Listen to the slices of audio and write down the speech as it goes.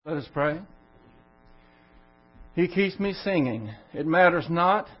Let us pray. He keeps me singing. It matters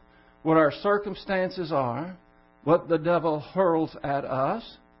not what our circumstances are, what the devil hurls at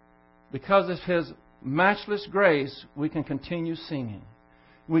us. Because of His matchless grace, we can continue singing.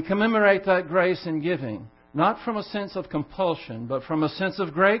 We commemorate that grace in giving, not from a sense of compulsion, but from a sense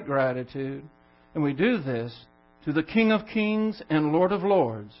of great gratitude. And we do this to the King of Kings and Lord of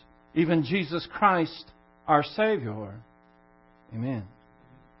Lords, even Jesus Christ, our Savior. Amen.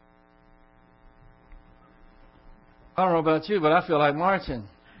 I don't know about you, but I feel like marching.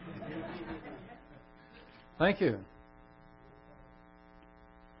 Thank you.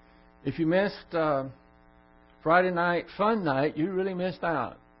 If you missed Friday night fun night, you really missed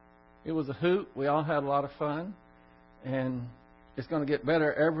out. It was a hoot. We all had a lot of fun. And it's going to get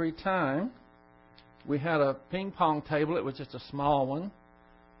better every time. We had a ping pong table. It was just a small one.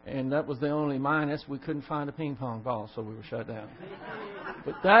 And that was the only minus. We couldn't find a ping pong ball, so we were shut down.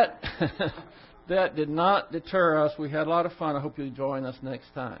 But that did not deter us. We had a lot of fun. I hope you'll join us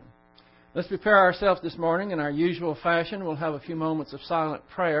next time. Let's prepare ourselves this morning in our usual fashion. We'll have a few moments of silent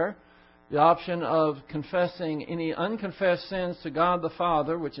prayer. The option of confessing any unconfessed sins to God the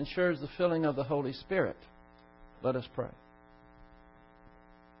Father, which ensures the filling of the Holy Spirit. Let us pray.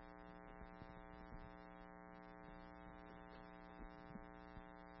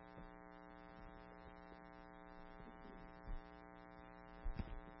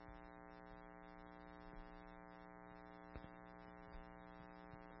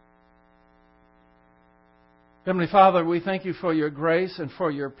 Heavenly Father, we thank You for Your grace and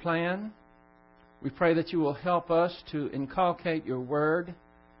for Your plan. We pray that You will help us to inculcate Your Word,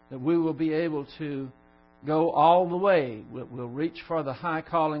 that we will be able to go all the way. We'll reach for the high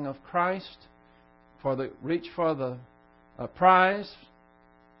calling of Christ, reach for the prize,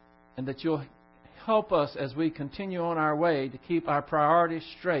 and that You'll help us as we continue on our way to keep our priorities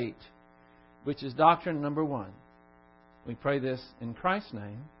straight, which is doctrine number one. We pray this in Christ's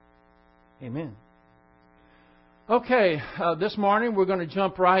name. Amen. Okay, this morning we're going to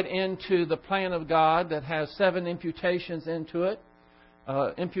jump right into the plan of God that has 7 imputations into it.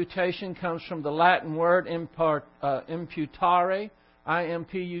 Imputation comes from the Latin word imputare,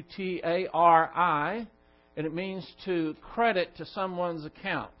 I-M-P-U-T-A-R-I, and it means to credit to someone's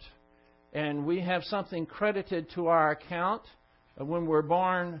account. And we have something credited to our account when we're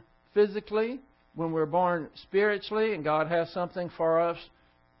born physically, when we're born spiritually, and God has something for us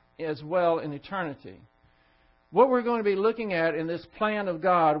as well in eternity. What we're going to be looking at in this plan of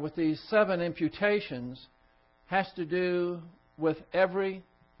God with these 7 imputations has to do with every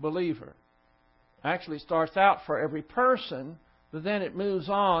believer. Actually, it starts out for every person, but then it moves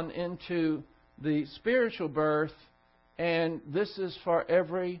on into the spiritual birth, and this is for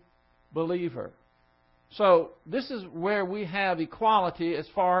every believer. So this is where we have equality as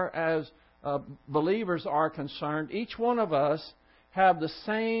far as believers are concerned. Each one of us have the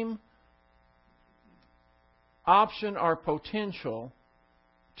same option or potential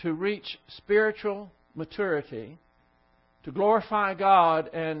to reach spiritual maturity, to glorify God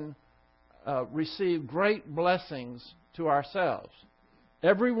and receive great blessings to ourselves.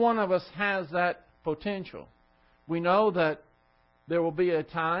 Every one of us has that potential. We know that there will be a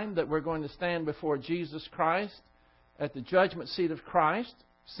time that we're going to stand before Jesus Christ at the judgment seat of Christ.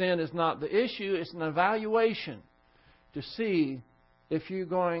 Sin is not the issue, it's an evaluation to see if you're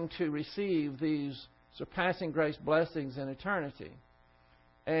going to receive these surpassing grace blessings in eternity.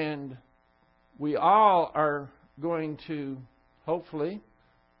 And we all are going to, hopefully,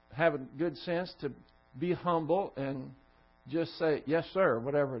 have a good sense to be humble and just say, yes, sir,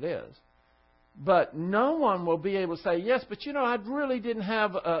 whatever it is. But no one will be able to say, yes, but I really didn't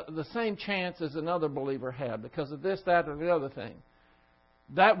have the same chance as another believer had because of this, that, or the other thing.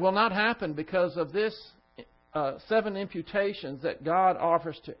 That will not happen because of this 7 imputations that God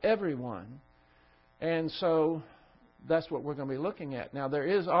offers to everyone. And so that's what we're going to be looking at. Now, there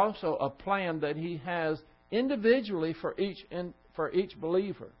is also a plan that He has individually for each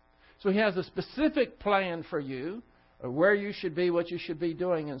believer. So He has a specific plan for you, where you should be, what you should be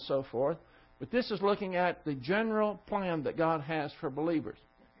doing, and so forth. But this is looking at the general plan that God has for believers.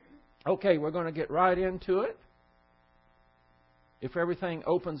 Okay, we're going to get right into it. If everything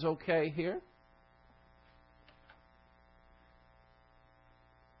opens okay here.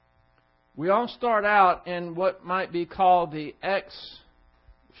 We all start out in what might be called the X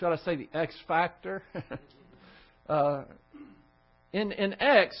factor. In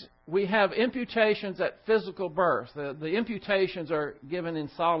X, we have imputations at physical birth. The imputations are given in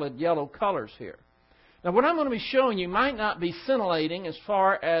solid yellow colors here. Now, what I'm going to be showing you might not be scintillating as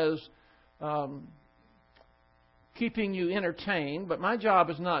far as keeping you entertained, but my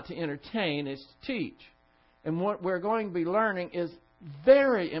job is not to entertain, it's to teach. And what we're going to be learning is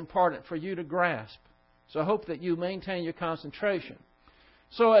very important for you to grasp. So I hope that you maintain your concentration.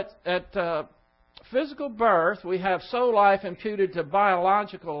 So at physical birth, we have soul life imputed to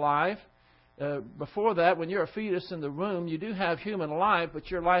biological life. Before that, when you're a fetus in the womb, you do have human life,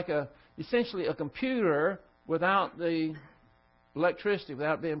 but you're like essentially a computer without the electricity,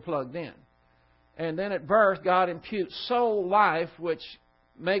 without being plugged in. And then at birth, God imputes soul life, which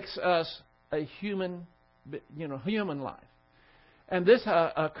makes us a human life. And this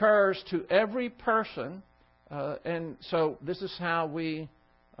occurs to every person. And so this is how we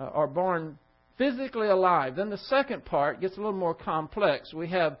are born physically alive. Then the second part gets a little more complex. We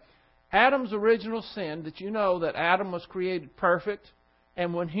have Adam's original sin. Did you know that Adam was created perfect?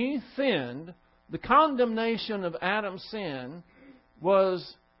 And when he sinned, the condemnation of Adam's sin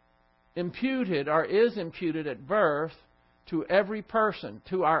was imputed or is imputed at birth to every person,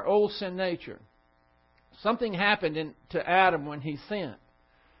 to our old sin nature. Something happened to Adam when he sinned.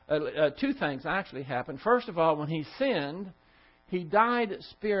 Two things actually happened. First of all, when he sinned, he died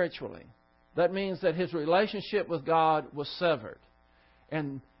spiritually. That means that his relationship with God was severed.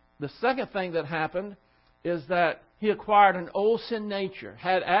 And the second thing that happened is that he acquired an old sin nature.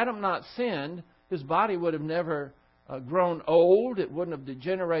 Had Adam not sinned, his body would have never grown old. It wouldn't have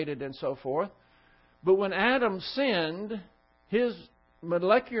degenerated and so forth. But when Adam sinned, his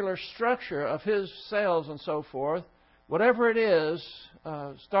molecular structure of his cells and so forth, whatever it is,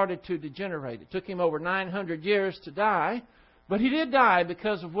 started to degenerate. It took him over 900 years to die, but he did die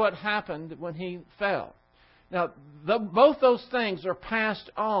because of what happened when he fell. Now, both those things are passed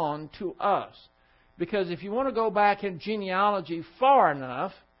on to us, because if you want to go back in genealogy far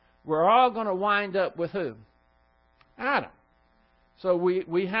enough, we're all going to wind up with who? Adam. So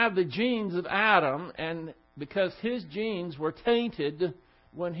we have the genes of Adam, and because his genes were tainted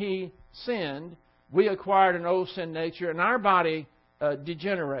when he sinned, we acquired an old sin nature, and our body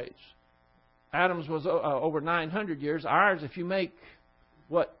degenerates. Adam's was over 900 years. Ours, if you make,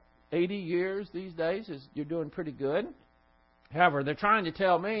 80 years these days, you're doing pretty good. However, they're trying to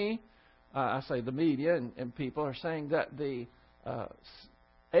tell me, I say the media and people are saying that the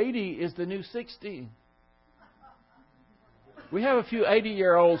 80 is the new 60. We have a few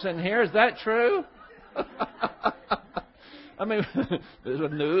 80-year-olds in here. Is that true? I mean, there's a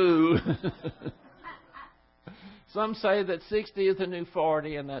new. Some say that 60 is the new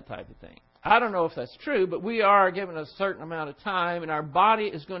 40 and that type of thing. I don't know if that's true, but we are given a certain amount of time, and our body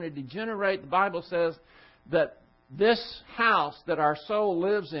is going to degenerate. The Bible says that this house that our soul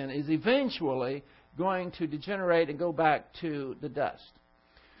lives in is eventually going to degenerate and go back to the dust.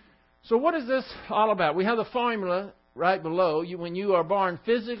 So what is this all about? We have the formula right below. When you are born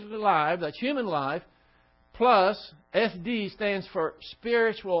physically alive, that's human life, plus SD stands for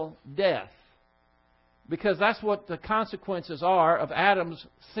spiritual death. Because that's what the consequences are of Adam's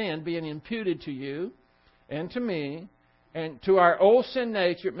sin being imputed to you and to me. And to our old sin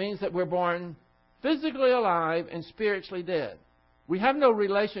nature, it means that we're born physically alive and spiritually dead. We have no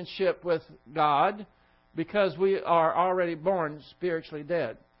relationship with God because we are already born spiritually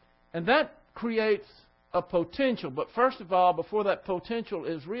dead. And that creates a potential. But first of all, before that potential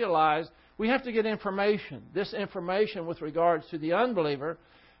is realized, we have to get information. This information with regards to the unbeliever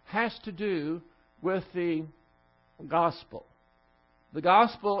has to do with the gospel. The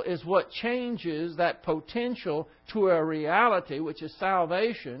gospel is what changes that potential to a reality, which is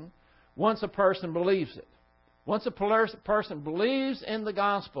salvation, once a person believes it. Once a person believes in the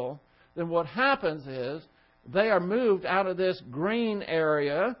gospel, then what happens is they are moved out of this green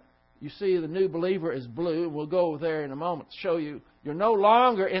area. You see the new believer is blue. We'll go over there in a moment to show you you're no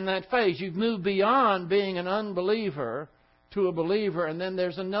longer in that phase. You've moved beyond being an unbeliever to a believer, and then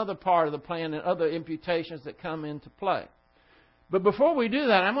there's another part of the plan and other imputations that come into play. But before we do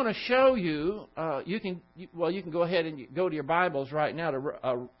that, I'm going to show you, you can go ahead and go to your Bibles right now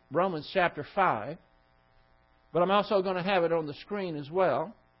to Romans chapter 5. But I'm also going to have it on the screen as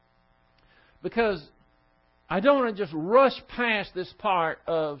well, because I don't want to just rush past this part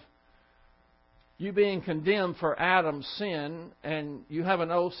of you being condemned for Adam's sin and you have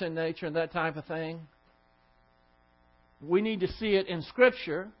an old sin nature and that type of thing. We need to see it in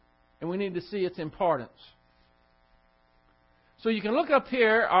Scripture, and we need to see its importance. So you can look up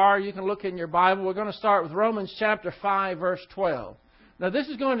here, or you can look in your Bible. We're going to start with Romans chapter 5, verse 12. Now, this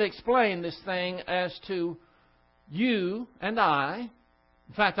is going to explain this thing as to you and I.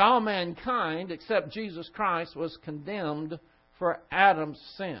 In fact, all mankind, except Jesus Christ, was condemned for Adam's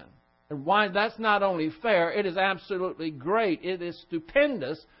sin. And why that's not only fair, it is absolutely great. It is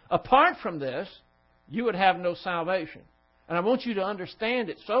stupendous. Apart from this, you would have no salvation. And I want you to understand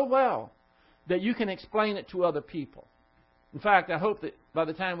it so well that you can explain it to other people. In fact, I hope that by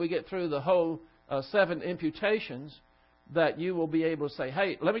the time we get through the whole 7 imputations, that you will be able to say,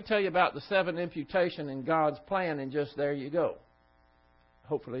 hey, let me tell you about the 7 imputation in God's plan, and just there you go.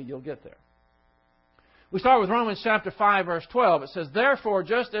 Hopefully you'll get there. We start with Romans chapter 5, verse 12. It says, therefore,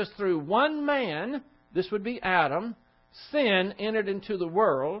 just as through one man, this would be Adam, sin entered into the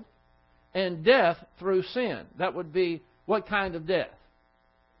world, and death through sin. That would be what kind of death?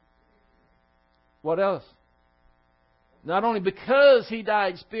 What else? Not only because he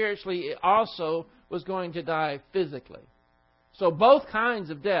died spiritually, he also was going to die physically. So both kinds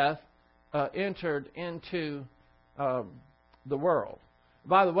of death entered into the world.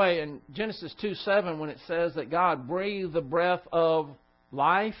 By the way, in Genesis 2:7, when it says that God breathed the breath of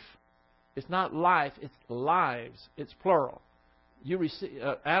life, it's not life, it's lives. It's plural.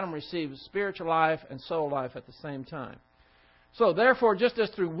 Adam received spiritual life and soul life at the same time. So, therefore, just as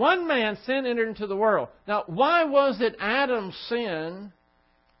through one man sin entered into the world. Now, why was it Adam's sin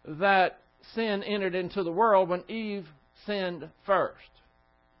that sin entered into the world when Eve sinned first?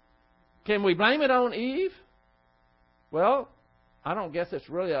 Can we blame it on Eve? Well, I don't guess it's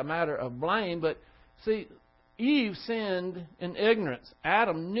really a matter of blame, but see, Eve sinned in ignorance.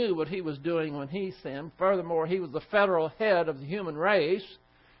 Adam knew what he was doing when he sinned. Furthermore, he was the federal head of the human race.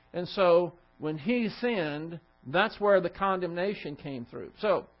 And so, when he sinned, that's where the condemnation came through.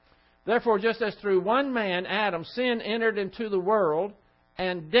 So, therefore, just as through one man, Adam, sin entered into the world,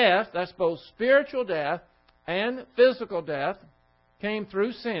 and death, that's both spiritual death and physical death, came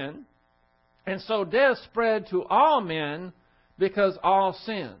through sin. And so death spread to all men because all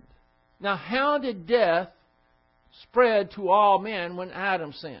sinned. Now, how did death spread to all men when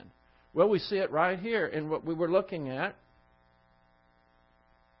Adam sinned? Well, we see it right here in what we were looking at.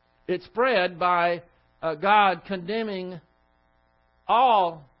 It spread by God condemning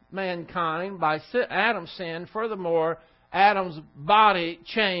all mankind by Adam's sin. Furthermore, Adam's body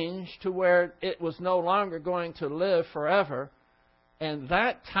changed to where it was no longer going to live forever. And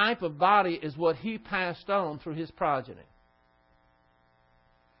that type of body is what he passed on through his progeny.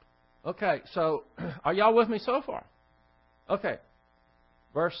 Okay, so are y'all with me so far? Okay.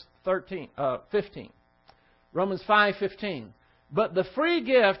 Verse 15. Romans 5:15. But the free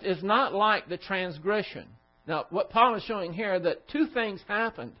gift is not like the transgression. Now, what Paul is showing here, that two things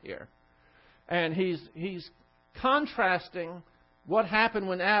happened here. And he's contrasting what happened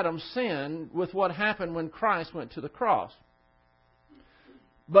when Adam sinned with what happened when Christ went to the cross.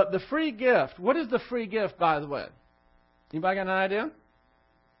 But the free gift, what is the free gift, by the way? Anybody got an idea?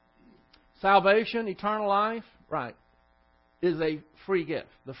 Salvation, eternal life, right, is a free gift.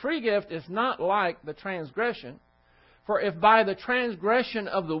 The free gift is not like the transgression. For if by the transgression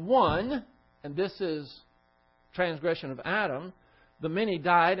of the one, and this is transgression of Adam, the many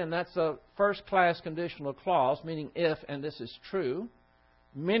died, and that's a first-class conditional clause, meaning if, and this is true,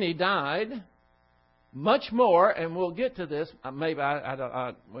 many died, much more, and we'll get to this, maybe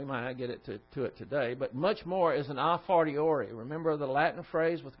we might not get to it today, but much more is an a fortiori. Remember the Latin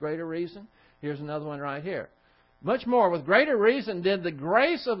phrase, with greater reason? Here's another one right here. Much more, with greater reason, did the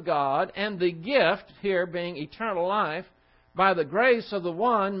grace of God and the gift, here being eternal life, by the grace of the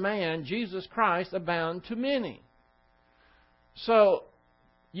one man, Jesus Christ, abound to many. So,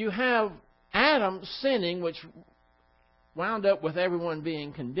 you have Adam sinning, which wound up with everyone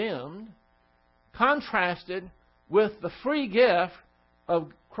being condemned, contrasted with the free gift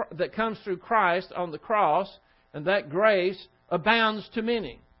that comes through Christ on the cross, and that grace abounds to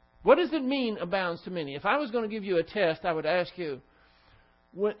many. What does it mean, abounds to many? If I was going to give you a test, I would ask you,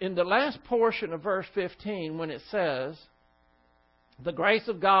 in the last portion of verse 15, when it says, the grace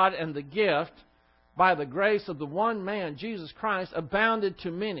of God and the gift, by the grace of the one man, Jesus Christ, abounded to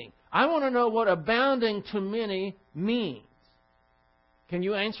many. I want to know what abounding to many means. Can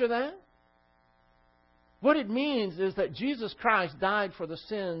you answer that? What it means is that Jesus Christ died for the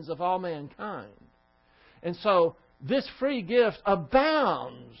sins of all mankind. And so, this free gift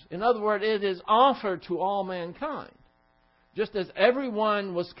abounds. In other words, it is offered to all mankind. Just as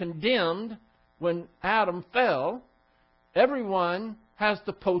everyone was condemned when Adam fell, everyone has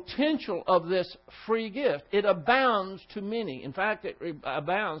the potential of this free gift. It abounds to many. In fact, it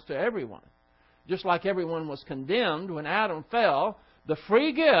abounds to everyone. Just like everyone was condemned when Adam fell, the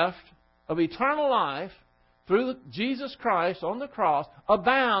free gift of eternal life through Jesus Christ on the cross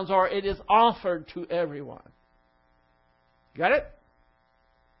abounds, or it is offered to everyone. Got it?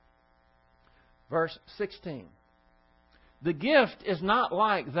 Verse 16. The gift is not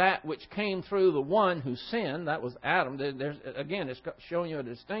like that which came through the one who sinned. That was Adam. Again, it's showing you a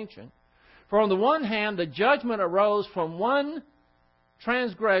distinction. For on the one hand, the judgment arose from one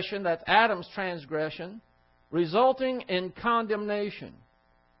transgression, that's Adam's transgression, resulting in condemnation.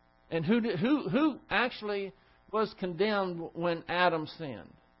 And who actually was condemned when Adam sinned?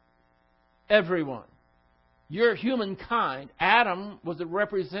 Everyone. Your humankind. Adam was a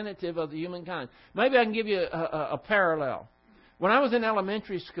representative of the humankind. Maybe I can give you a parallel. When I was in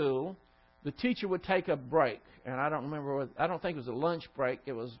elementary school, the teacher would take a break. And I don't remember, I don't think it was a lunch break.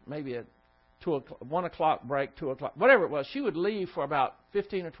 It was maybe a 1 o'clock break, 2 o'clock, whatever it was. She would leave for about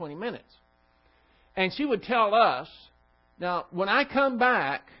 15 or 20 minutes. And she would tell us, now, when I come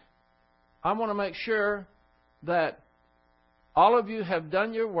back, I want to make sure that all of you have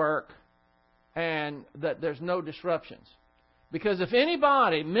done your work and that there's no disruptions. Because if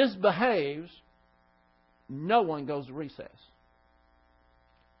anybody misbehaves, no one goes to recess.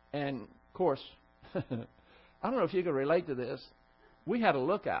 And, of course, I don't know if you can relate to this. We had a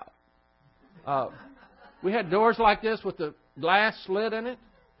lookout. We had doors like this with the glass slit in it.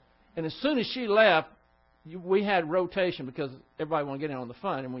 And as soon as she left, we had rotation because everybody wanted to get in on the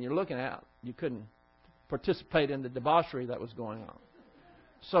fun. And when you're looking out, you couldn't participate in the debauchery that was going on.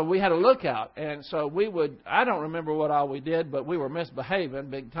 So we had a lookout. And so we would, I don't remember what all we did, but we were misbehaving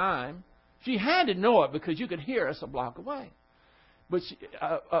big time. She had to know it because you could hear us a block away. But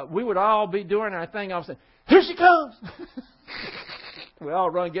we would all be doing our thing. I was saying, here she comes. We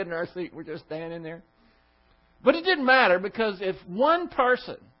all run, get in our seat. We're just standing there. But it didn't matter because if one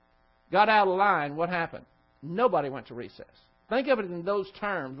person got out of line, what happened? Nobody went to recess. Think of it in those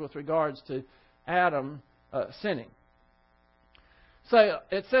terms with regards to Adam sinning. So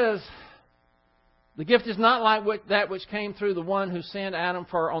it says, the gift is not like that which came through the one who sinned, Adam.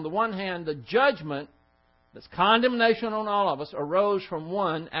 For on the one hand, the judgment, that's condemnation on all of us, arose from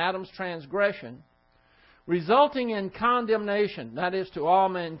one, Adam's transgression, resulting in condemnation, that is, to all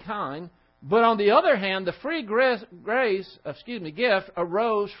mankind. But on the other hand, the free gift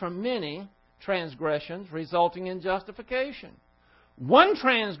arose from many transgressions, resulting in justification. One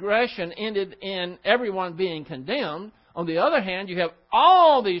transgression ended in everyone being condemned. On the other hand, you have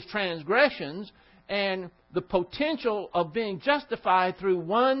all these transgressions and the potential of being justified through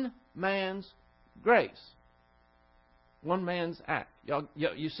one man's grace. One man's act.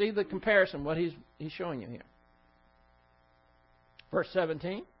 You see the comparison, what he's showing you here. Verse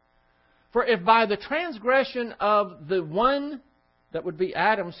 17. For if by the transgression of the one, that would be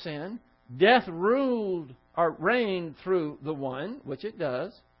Adam's sin, death ruled or reigned through the one, which it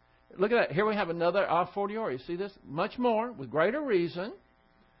does. Look at that. Here we have another a fortiori. See this? Much more, with greater reason.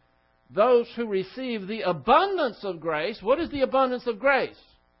 Those who receive the abundance of grace. What is the abundance of grace?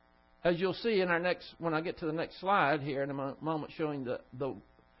 As you'll see in our next, when I get to the next slide here in a moment, showing the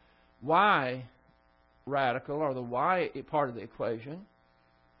Y radical or the Y part of the equation,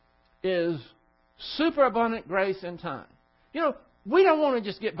 is superabundant grace in time. You know, we don't want to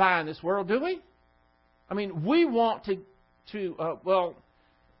just get by in this world, do we? I mean, we want to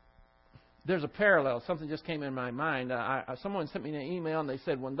there's a parallel. Something just came in my mind. Someone sent me an email and they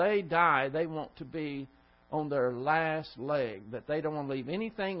said when they die, they want to be on their last leg, that they don't want to leave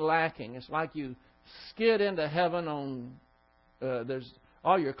anything lacking. It's like you skid into heaven on,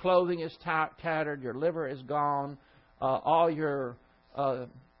 all your clothing is tattered, your liver is gone, all your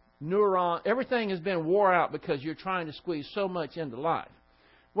neuron, everything has been wore out because you're trying to squeeze so much into life.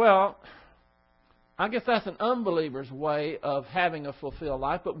 Well, I guess that's an unbeliever's way of having a fulfilled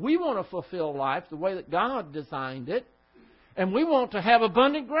life, but we want to fulfill life the way that God designed it, and we want to have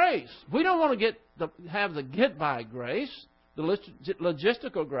abundant grace. We don't want to have the get-by grace, the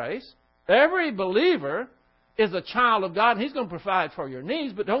logistical grace. Every believer is a child of God, and He's going to provide for your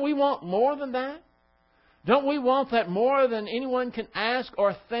needs, but don't we want more than that? Don't we want that more than anyone can ask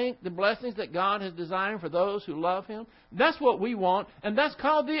or think, the blessings that God has designed for those who love Him? That's what we want, and that's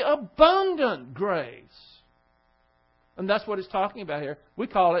called the abundant grace. And that's what it's talking about here. We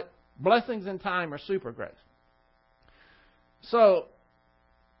call it blessings in time or super grace. So,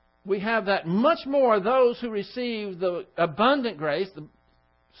 we have that much more those who receive the abundant grace, the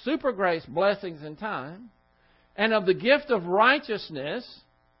super grace blessings in time, and of the gift of righteousness,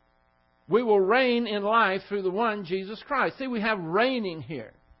 we will reign in life through the one, Jesus Christ. See, we have reigning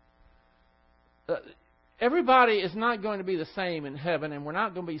here. Everybody is not going to be the same in heaven, and we're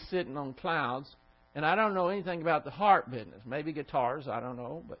not going to be sitting on clouds. And I don't know anything about the harp business. Maybe guitars, I don't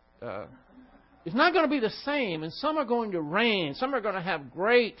know. But it's not going to be the same, and some are going to reign. Some are going to have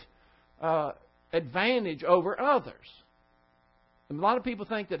great advantage over others. And a lot of people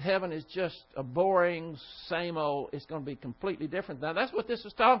think that heaven is just a boring, same old, it's going to be completely different. Now, that's what this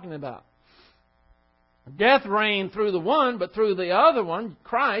is talking about. Death reigned through the one, but through the other one,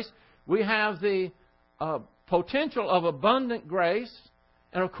 Christ, We have the potential of abundant grace,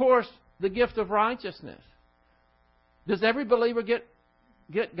 and of course, the gift of righteousness. Does every believer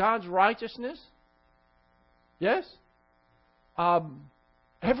get God's righteousness? Yes?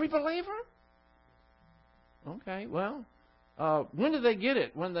 Every believer? Okay, well, when do they get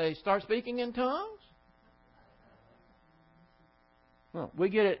it? When they start speaking in tongues? No, we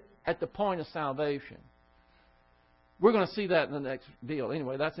get it at the point of salvation. We're going to see that in the next deal.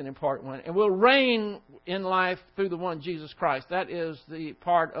 Anyway, that's an important one. And we'll reign in life through the one Jesus Christ. That is the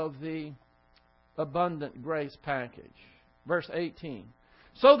part of the abundant grace package. Verse 18.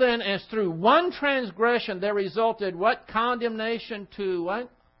 So then, as through one transgression there resulted what? Condemnation to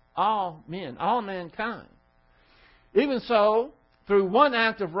what? All men, all mankind. Even so, through one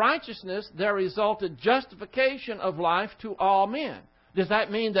act of righteousness there resulted justification of life to all men. Does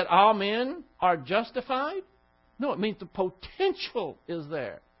that mean that all men are justified? No, it means the potential is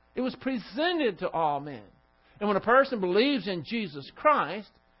there. It was presented to all men. And when a person believes in Jesus Christ,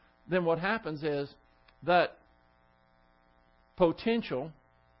 then what happens is that potential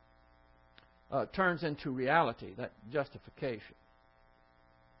turns into reality, that justification.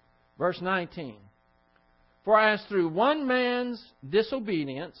 Verse 19. For as through one man's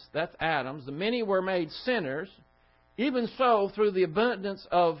disobedience, that's Adam's, the many were made sinners, even so through the abundance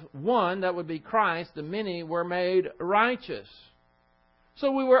of one, that would be Christ, the many were made righteous.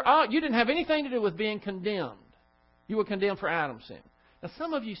 So you didn't have anything to do with being condemned. You were condemned for Adam's sin. Now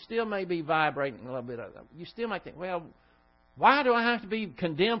some of you still may be vibrating a little bit of that. You still might think, well, why do I have to be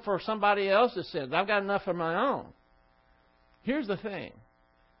condemned for somebody else's sins? I've got enough of my own. Here's the thing.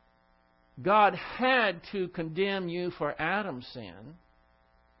 God had to condemn you for Adam's sin,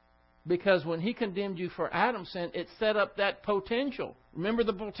 because when He condemned you for Adam's sin, it set up that potential. Remember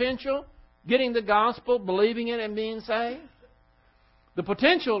the potential? Getting the gospel, believing it, and being saved? The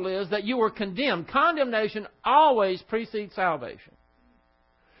potential is that you were condemned. Condemnation always precedes salvation.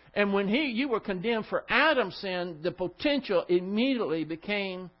 And when you were condemned for Adam's sin, the potential immediately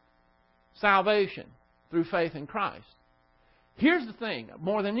became salvation through faith in Christ. Here's the thing.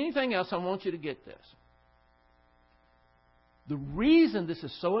 More than anything else, I want you to get this. The reason this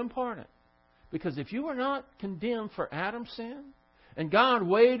is so important, because if you were not condemned for Adam's sin, and God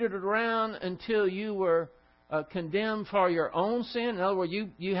waited around until you were condemned for your own sin, in other words,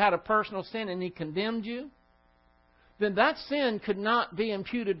 you had a personal sin and He condemned you, then that sin could not be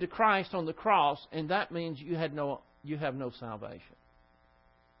imputed to Christ on the cross, and that means you have no salvation.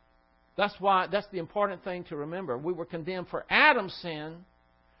 That's the important thing to remember. We were condemned for Adam's sin,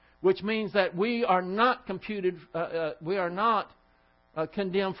 which means that we are not condemned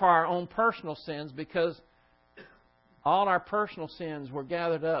for our own personal sins, because all our personal sins were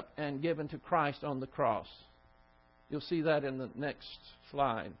gathered up and given to Christ on the cross. You'll see that in the next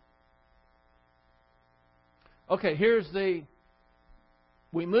slide. Okay,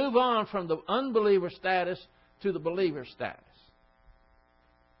 we move on from the unbeliever status to the believer status,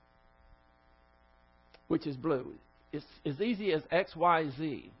 which is blue. It's as easy as X, Y,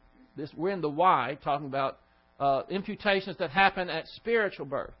 Z. We're in the Y, talking about imputations that happen at spiritual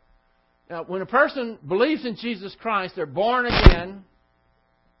birth. Now, when a person believes in Jesus Christ, they're born again.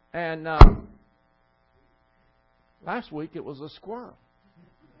 And last week it was a squirrel.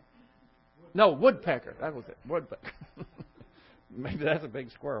 No, woodpecker. That was it. Woodpecker. Maybe that's a big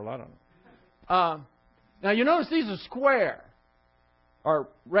squirrel. I don't know. Now, you notice these are square or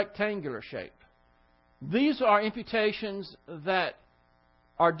rectangular shaped. These are imputations that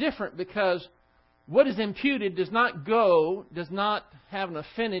are different, because what is imputed does not have an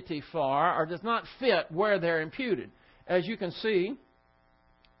affinity for, or does not fit where they're imputed. As you can see,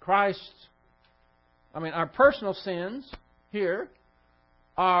 our personal sins here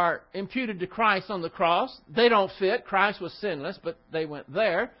are imputed to Christ on the cross. They don't fit. Christ was sinless, but they went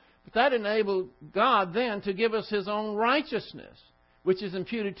there. But that enabled God then to give us His own righteousness, which is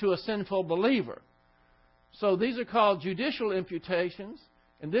imputed to a sinful believer. So these are called judicial imputations,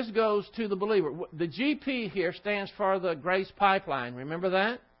 and this goes to the believer. The GP here stands for the grace pipeline. Remember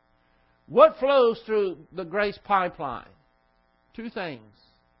that? What flows through the grace pipeline? Two things.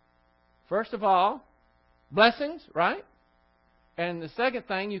 First of all, blessings, right? And the second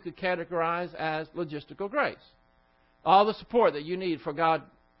thing you could categorize as logistical grace. All the support that you need for God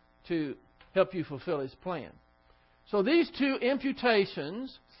to help you fulfill His plan. So these two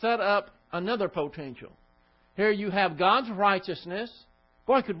imputations set up another potential. Here you have God's righteousness.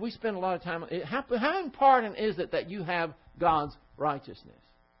 Boy, could we spend a lot of time on it. How important is it that you have God's righteousness?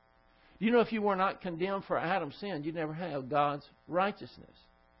 You know, if you were not condemned for Adam's sin, you'd never have God's righteousness.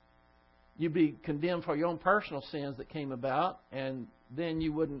 You'd be condemned for your own personal sins that came about, and then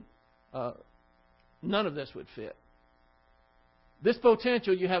you wouldn't none of this would fit. This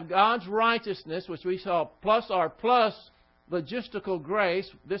potential, you have God's righteousness, which we saw, plus logistical grace.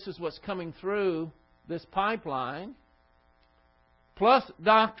 This is what's coming through this pipeline. Plus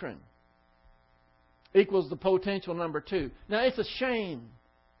doctrine equals the potential number 2. Now, it's a shame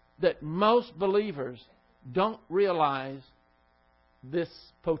that most believers don't realize this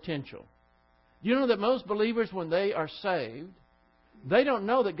potential. You know that most believers, when they are saved, they don't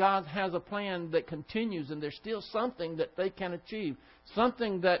know that God has a plan that continues and there's still something that they can achieve,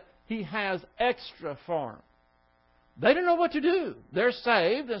 something that He has extra for them. They don't know what to do. They're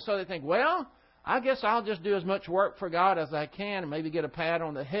saved, and so they think, well, I guess I'll just do as much work for God as I can and maybe get a pat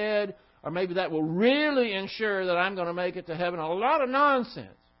on the head, or maybe that will really ensure that I'm going to make it to heaven. A lot of nonsense.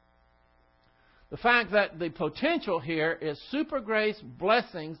 The fact that the potential here is super grace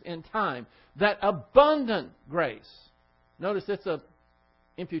blessings in time. That abundant grace. Notice it's an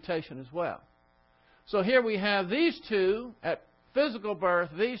imputation as well. So here we have these two at physical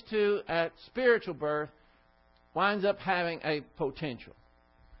birth, these two at spiritual birth, winds up having a potential.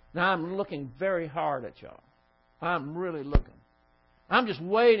 Now I'm looking very hard at y'all. I'm really looking. I'm just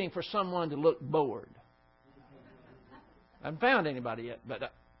waiting for someone to look bored. I haven't found anybody yet,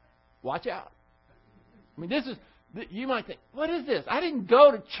 but watch out. I mean, this is, you might think, what is this? I didn't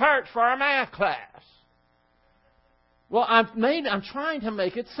go to church for a math class. Well, I'm trying to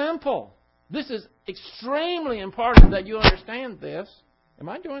make it simple. This is extremely important that you understand this. Am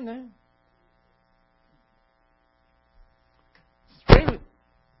I doing that?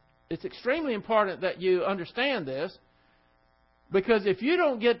 It's extremely important that you understand this, because if you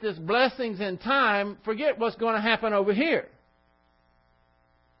don't get this blessings in time, forget what's going to happen over here.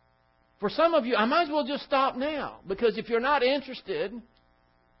 For some of you, I might as well just stop now, because if you're not interested,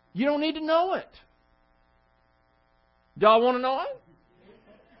 you don't need to know it. Do y'all want to know it?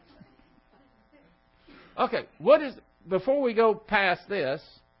 Okay, before we go past this,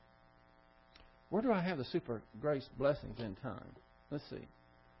 where do I have the super grace blessings in time? Let's see.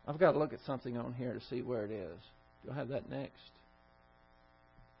 I've got to look at something on here to see where it is. Do I have that next?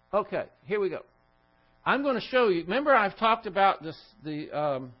 Okay, here we go. I'm going to show you. Remember, I've talked about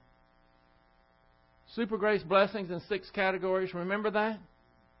the super grace blessings in 6 categories. Remember that?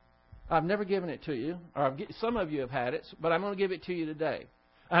 I've never given it to you, or some of you have had it, but I'm going to give it to you today.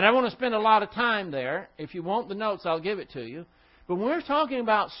 And I want to spend a lot of time there. If you want the notes, I'll give it to you. But when we're talking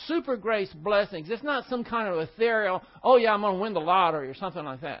about super grace blessings, it's not some kind of ethereal, oh yeah, I'm going to win the lottery or something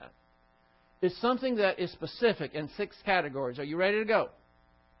like that. It's something that is specific in 6 categories. Are you ready to go?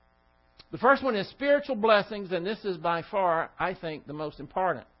 The first one is spiritual blessings, and this is by far, I think, the most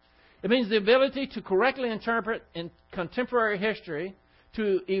important. It means the ability to correctly interpret in contemporary history,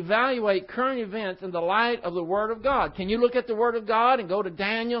 to evaluate current events in the light of the Word of God. Can you look at the Word of God and go to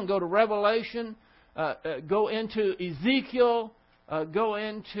Daniel and go to Revelation, go into Ezekiel, go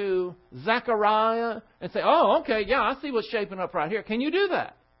into Zechariah and say, oh, okay, yeah, I see what's shaping up right here. Can you do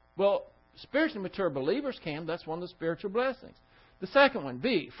that? Well, spiritually mature believers can. That's one of the spiritual blessings. The second one,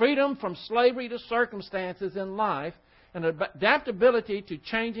 B, freedom from slavery to circumstances in life and adaptability to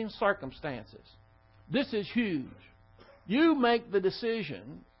changing circumstances. This is huge. You make the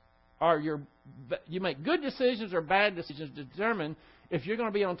decision, or you make good decisions or bad decisions to determine if you're going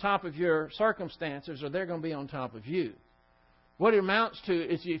to be on top of your circumstances or they're going to be on top of you. What it amounts to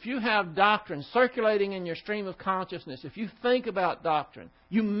is if you have doctrine circulating in your stream of consciousness, if you think about doctrine,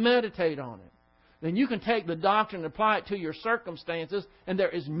 you meditate on it, then you can take the doctrine and apply it to your circumstances, and there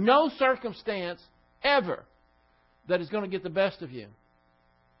is no circumstance ever that is going to get the best of you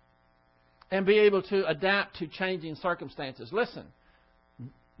and be able to adapt to changing circumstances. Listen,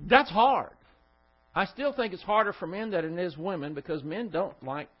 that's hard. I still think it's harder for men than it is women because men don't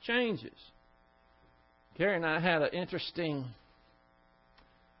like changes. Carrie and I had an interesting,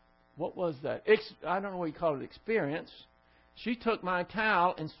 what was that? I don't know what you call it, experience. She took my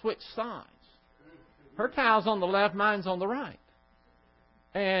towel and switched sides. Her towel's on the left, mine's on the right.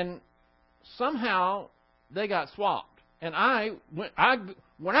 And somehow they got swapped. And when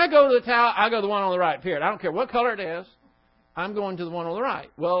I go to the towel, I go to the one on the right, period. I don't care what color it is. I'm going to the one on the right.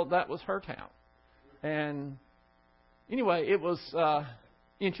 Well, that was her towel. And anyway, it was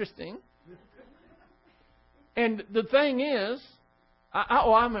interesting. And the thing is,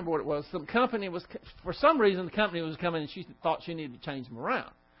 I remember what it was. For some reason, the company was coming and she thought she needed to change them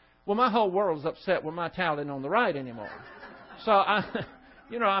around. Well, my whole world was upset when my towel isn't on the right anymore. So,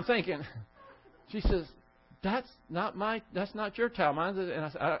 I'm thinking, she says, that's not your towel. Mine's. And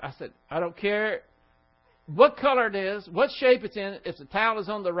I said, I don't care what color it is, what shape it's in. If the towel is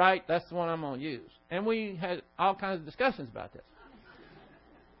on the right, that's the one I'm going to use. And we had all kinds of discussions about this.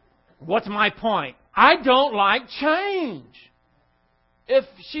 What's my point? I don't like change. If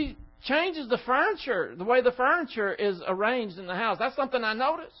she changes the furniture, the way the furniture is arranged in the house, that's something I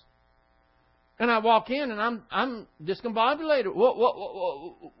notice. And I walk in and I'm discombobulated. What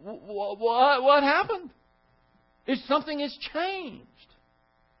happened? Something has changed.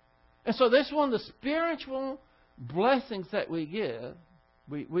 And so this one, the spiritual blessings that we give,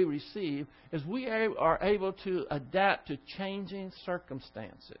 we receive, is we are able to adapt to changing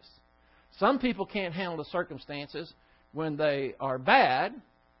circumstances. Some people can't handle the circumstances when they are bad.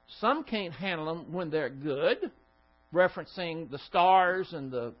 Some can't handle them when they're good, referencing the stars and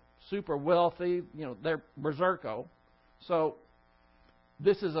the super wealthy, they're berserko. So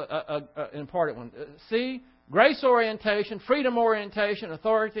this is an important one. C, grace orientation, freedom orientation,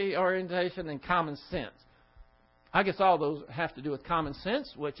 authority orientation, and common sense. I guess all those have to do with common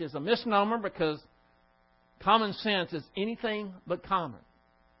sense, which is a misnomer because common sense is anything but common.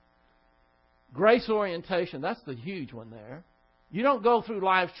 Grace orientation, that's the huge one there. You don't go through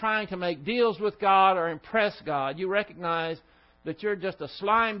life trying to make deals with God or impress God. You recognize that you're just a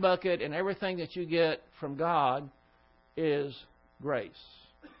slime bucket and everything that you get from God is grace.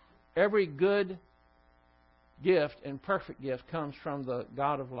 Every good gift and perfect gift comes from the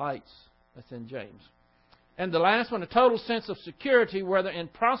God of lights. That's in James. And the last one, a total sense of security, whether in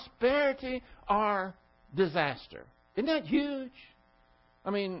prosperity or disaster. Isn't that huge? I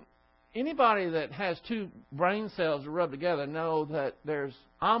mean, anybody that has two brain cells to rub together know that there's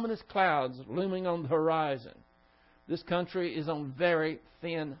ominous clouds looming on the horizon. This country is on very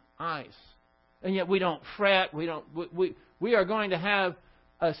thin ice. And yet we don't fret. We are going to have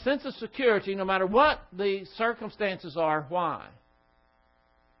a sense of security no matter what the circumstances are. Why?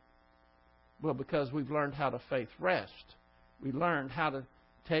 Well, because we've learned how to faith rest. We've learned how to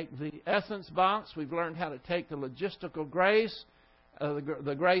take the essence box. We've learned how to take the logistical grace,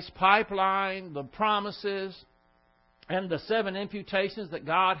 the grace pipeline, the promises, and the 7 imputations that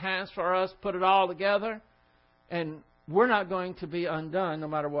God has for us, put it all together, and we're not going to be undone no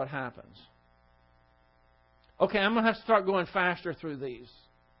matter what happens. Okay, I'm going to have to start going faster through these.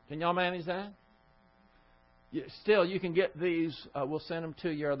 Can y'all manage that? Still, you can get these. We'll send them to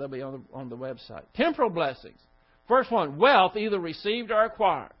you, or they'll be on the website. Temporal blessings. First one, wealth either received or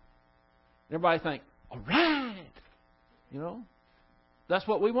acquired. Everybody think, all right. That's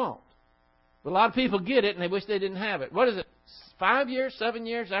what we want. But a lot of people get it and they wish they didn't have it. What is it? 5 years, 7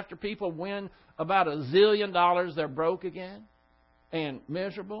 years after people win about $1 zillion, they're broke again and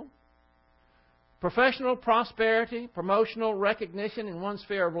miserable. Professional prosperity, promotional recognition in one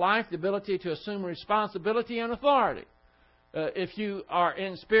sphere of life, the ability to assume responsibility and authority. If you are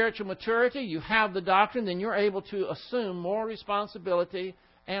in spiritual maturity, you have the doctrine, then you're able to assume more responsibility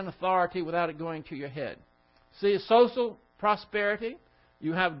and authority without it going to your head. See, social prosperity.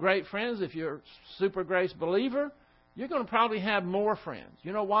 You have great friends. If you're a super grace believer, you're going to probably have more friends.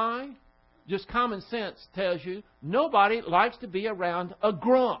 You know why? Just common sense tells you nobody likes to be around a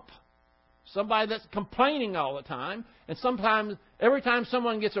grump. Somebody that's complaining all the time. And sometimes, every time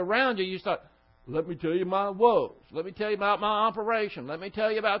someone gets around you, you start, let me tell you my woes. Let me tell you about my operation. Let me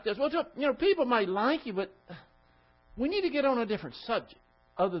tell you about this. Well, people might like you, but we need to get on a different subject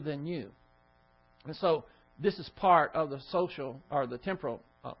other than you. And so, this is part of the social or the temporal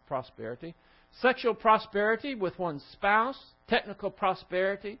prosperity. Sexual prosperity with one's spouse, technical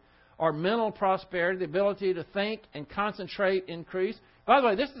prosperity, or mental prosperity, the ability to think and concentrate increase. By the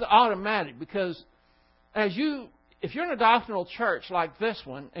way, this is automatic because if you're in a doctrinal church like this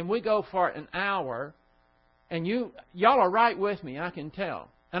one, and we go for an hour, and y'all are right with me, I can tell.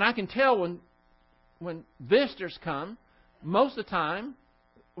 And I can tell when visitors come, most of the time,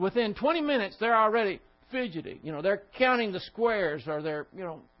 within 20 minutes, they're already fidgety. They're counting the squares, or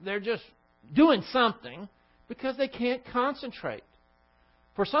they're just doing something because they can't concentrate.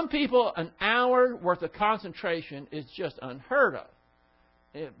 For some people, an hour worth of concentration is just unheard of.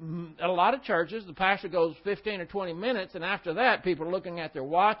 At a lot of churches, the pastor goes 15 or 20 minutes, and after that, people are looking at their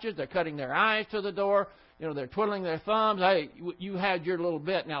watches, they're cutting their eyes to the door, they're twiddling their thumbs. Hey, you had your little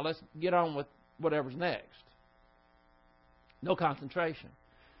bit, now let's get on with whatever's next. No concentration.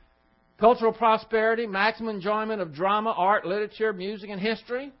 Cultural prosperity, maximum enjoyment of drama, art, literature, music, and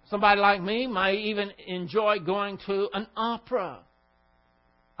history. Somebody like me might even enjoy going to an opera.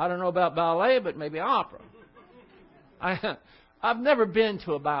 I don't know about ballet, but maybe opera. I've never been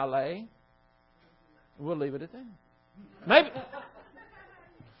to a ballet. We'll leave it at that. Maybe.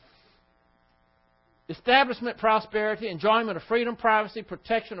 Establishment, prosperity, enjoyment of freedom, privacy,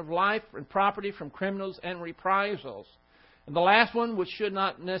 protection of life and property from criminals and reprisals. And the last one, which should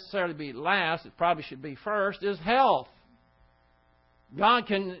not necessarily be last, it probably should be first, is health. God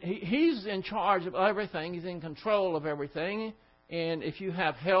can, He's in charge of everything. He's in control of everything. And if you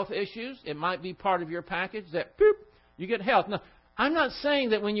have health issues, it might be part of your package that, boop, you get health. Now, I'm not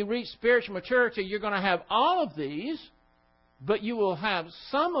saying that when you reach spiritual maturity, you're going to have all of these, but you will have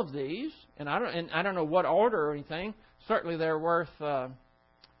some of these. And I don't know what order or anything. Certainly they're worth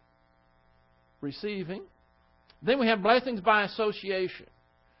receiving. Then we have blessings by association.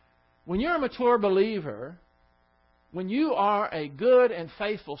 When you're a mature believer, when you are a good and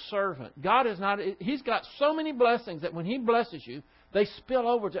faithful servant, God is not, He's got so many blessings that when He blesses you, they spill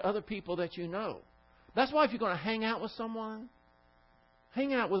over to other people that you know. That's why if you're going to hang out with someone,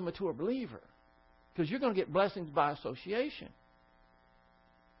 hang out with a mature believer, because you're going to get blessings by association.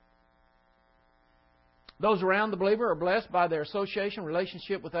 Those around the believer are blessed by their association,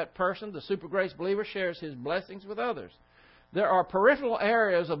 relationship with that person. The super grace believer shares his blessings with others. There are peripheral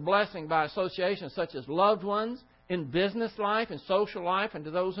areas of blessing by association, such as loved ones, in business life, in social life, and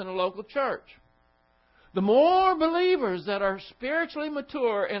to those in a local church. The more believers that are spiritually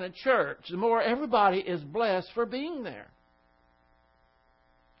mature in a church, the more everybody is blessed for being there.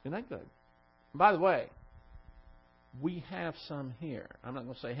 Isn't that good? By the way, we have some here. I'm not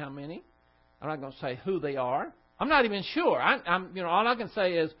going to say how many. I'm not going to say who they are. I'm not even sure. All I can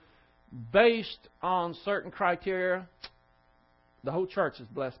say is, based on certain criteria, the whole church is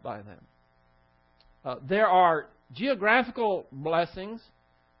blessed by them. There are geographical blessings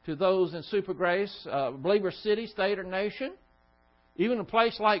to those in super grace, believer city, state, or nation. Even a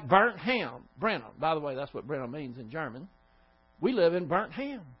place like Brenham. By the way, that's what Brenham means in German. We live in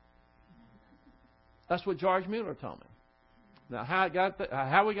Brenham. That's what George Mueller told me. Now,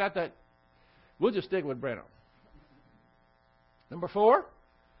 how we got that, we'll just stick with Brenham. Number 4,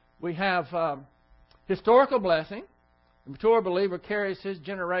 we have historical blessing. The mature believer carries his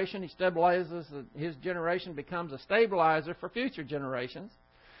generation. He stabilizes his generation, becomes a stabilizer for future generations.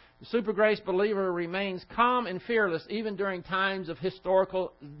 The super grace believer remains calm and fearless even during times of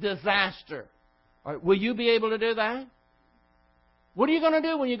historical disaster. All right, will you be able to do that? What are you going to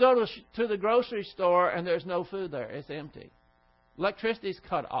do when you go to the grocery store and there's no food there? It's empty. Electricity's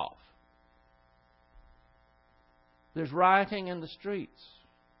cut off. There's rioting in the streets.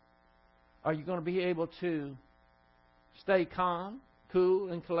 Are you going to be able to stay calm,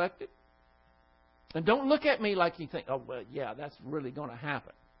 cool, and collected? And don't look at me like you think, oh, well, yeah, that's really going to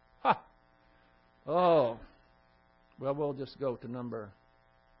happen. Ha! Oh. Well, we'll just go to number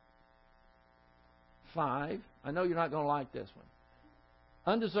 5. I know you're not going to like this one.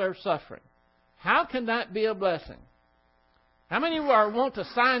 Undeserved suffering. How can that be a blessing? How many want to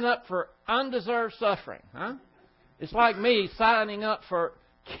sign up for undeserved suffering? Huh? It's like me signing up for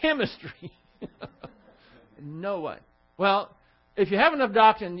chemistry. No way. Well, if you have enough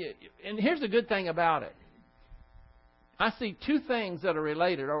doctrine, and here's the good thing about it. I see 2 things that are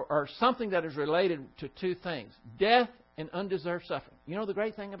related, or something that is related to 2 things. Death and undeserved suffering. You know the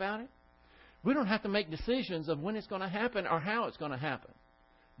great thing about it? We don't have to make decisions of when it's going to happen or how it's going to happen.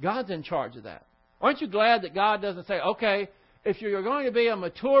 God's in charge of that. Aren't you glad that God doesn't say, okay, if you're going to be a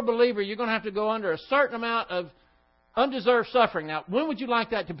mature believer, you're going to have to go under a certain amount of undeserved suffering. Now, when would you like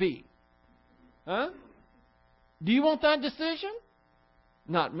that to be? Huh? Do you want that decision?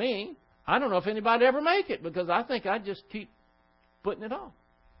 Not me. I don't know if anybody ever make it because I think I just keep putting it off.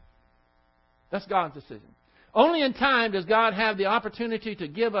 That's God's decision. Only in time does God have the opportunity to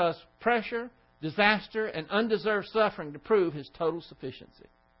give us pressure, disaster, and undeserved suffering to prove His total sufficiency.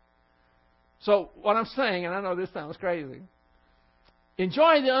 So what I'm saying, and I know this sounds crazy,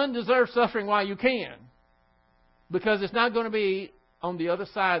 enjoy the undeserved suffering while you can, because it's not going to be on the other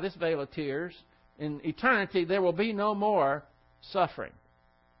side of this veil of tears. In eternity, there will be no more suffering.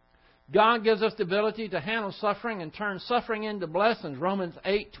 God gives us the ability to handle suffering and turn suffering into blessings. Romans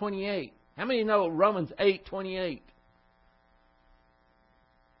 8:28. How many know Romans 8:28?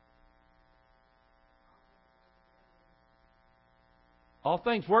 All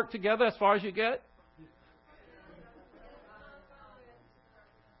things work together as far as you get?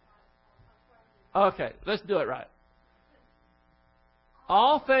 Okay, let's do it right.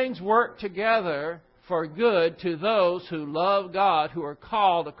 All things work together for good to those who love God, who are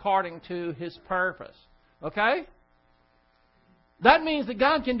called according to His purpose. Okay? That means that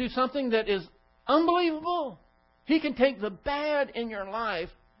God can do something that is unbelievable. He can take the bad in your life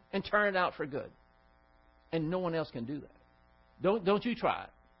and turn it out for good. And no one else can do that. Don't you try it.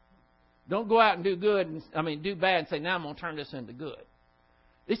 Don't go out and do do bad and say, now I'm going to turn this into good.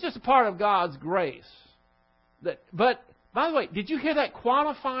 It's just a part of God's grace. But, by the way, did you hear that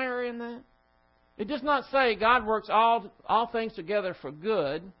qualifier in that? It does not say God works all things together for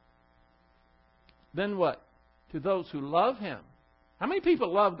good. Then what? To those who love Him. How many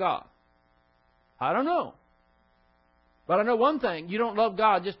people love God? I don't know. But I know one thing. You don't love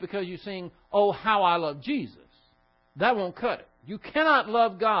God just because you sing, "Oh, how I love Jesus." That won't cut it. You cannot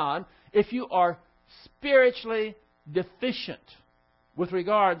love God if you are spiritually deficient with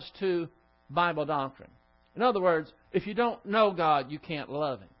regards to Bible doctrine. In other words, if you don't know God, you can't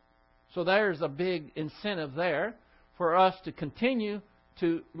love Him. So there's a big incentive there for us to continue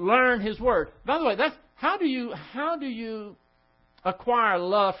to learn His Word. By the way, that's how do you acquire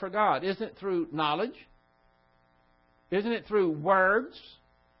love for God? Isn't it through knowledge? Isn't it through words?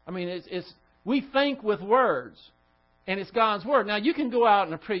 I mean, we think with words, and it's God's Word. Now, you can go out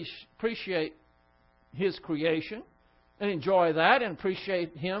and appreciate His creation and enjoy that and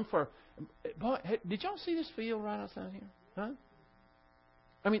appreciate Him for... Boy, did y'all see this field right outside here? Huh?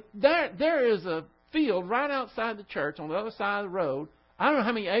 I mean, there is a field right outside the church on the other side of the road. I don't know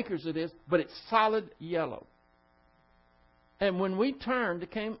how many acres it is, but it's solid yellow. And when we turned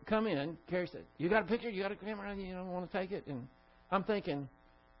to come in, Carrie said, "You got a picture? You got a camera? You don't want to take it?" And I'm thinking,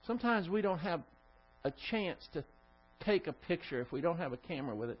 sometimes we don't have a chance to take a picture if we don't have a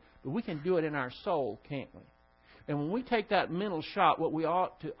camera with it. But we can do it in our soul, can't we? And when we take that mental shot, what we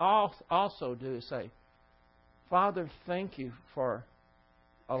ought to also do is say, "Father, thank you for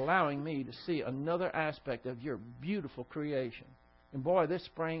allowing me to see another aspect of your beautiful creation." And boy, this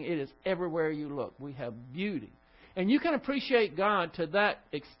spring, it is everywhere you look. We have beauty. And you can appreciate God to that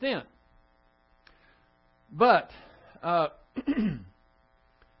extent. But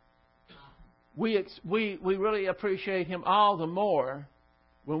we really appreciate Him all the more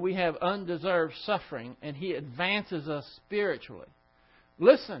when we have undeserved suffering and He advances us spiritually.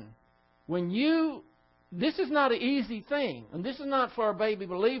 Listen, this is not an easy thing, and this is not for a baby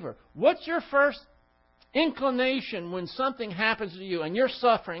believer. What's your first inclination when something happens to you and you're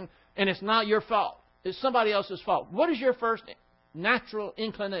suffering and it's not your fault? It's somebody else's fault. What is your first natural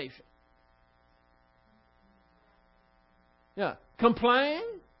inclination? Yeah. Complain?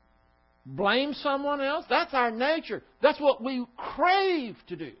 Blame someone else? That's our nature. That's what we crave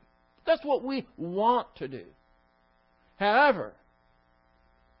to do. That's what we want to do. However,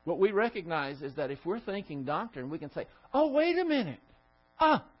 what we recognize is that if we're thinking doctrine, we can say, "Oh, wait a minute.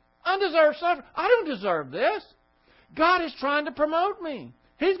 Undeserved suffering. I don't deserve this. God is trying to promote me.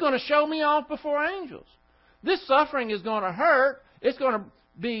 He's going to show me off before angels. This suffering is going to hurt. It's going to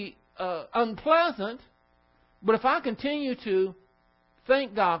be unpleasant. But if I continue to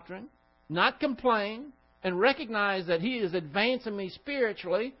think doctrine, not complain, and recognize that He is advancing me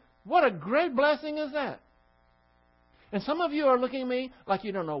spiritually, what a great blessing is that?" And some of you are looking at me like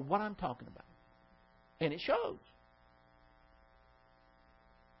you don't know what I'm talking about. And it shows.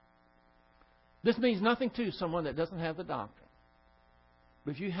 This means nothing to someone that doesn't have the doctrine.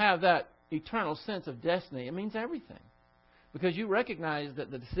 But if you have that eternal sense of destiny, it means everything. Because you recognize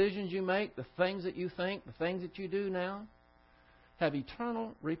that the decisions you make, the things that you think, the things that you do now, have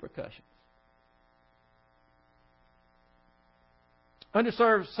eternal repercussions.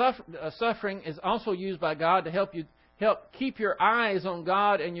 Undeserved suffering is also used by God to help keep your eyes on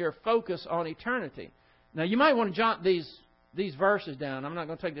God and your focus on eternity. Now, you might want to jot these verses down. I'm not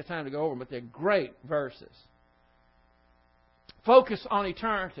going to take the time to go over them, but they're great verses. Focus on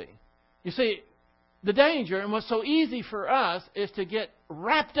eternity. You see, the danger, and what's so easy for us, is to get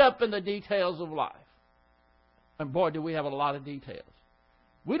wrapped up in the details of life. And boy, do we have a lot of details.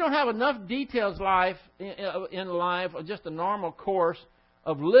 We don't have enough details in life, or just a normal course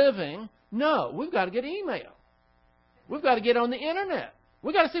of living. No, we've got to get email. We've got to get on the internet.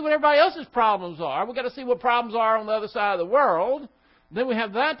 We've got to see what everybody else's problems are. We've got to see what problems are on the other side of the world. Then we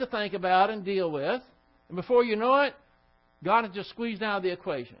have that to think about and deal with. And before you know it, God has just squeezed out of the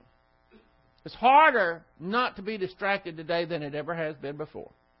equation. It's harder not to be distracted today than it ever has been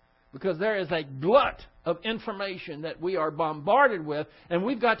before. Because there is a glut of information that we are bombarded with, and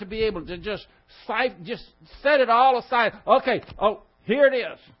we've got to be able to just set it all aside. Okay, here it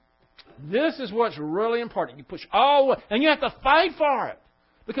is. This is what's really important. You push all the way, and you have to fight for it.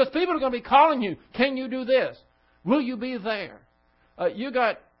 Because people are going to be calling you, "Can you do this? Will you be there?" You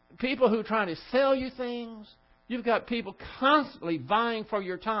got people who are trying to sell you things. You've got people constantly vying for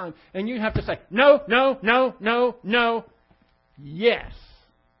your time, and you have to say, "No, no, no, no, no, yes."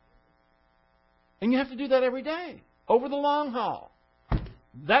 And you have to do that every day, over the long haul.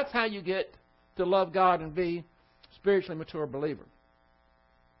 That's how you get to love God and be a spiritually mature believer.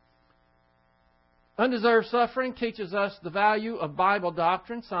 Undeserved suffering teaches us the value of Bible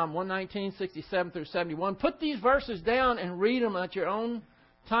doctrine. Psalm 119, 67 through 71. Put these verses down and read them at your own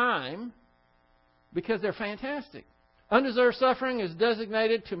time, because they're fantastic. Undeserved suffering is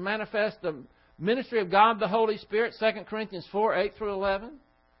designated to manifest the ministry of God the Holy Spirit, 2 Corinthians 4, 8 through 11.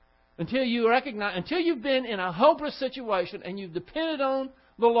 Until you've been in a hopeless situation and you've depended on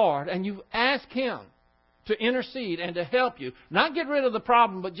the Lord and you've asked Him to intercede and to help you. Not get rid of the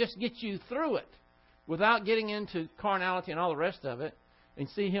problem, but just get you through it without getting into carnality and all the rest of it, and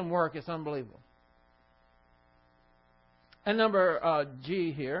see Him work. It's unbelievable. And number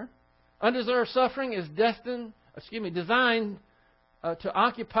G here. Undeserved suffering is designed to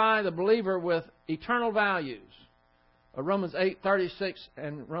occupy the believer with eternal values. Romans 8:36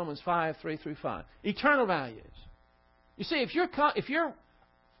 and Romans 5:3 through 5. Eternal values. You see, if you're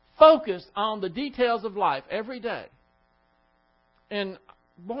focused on the details of life every day, and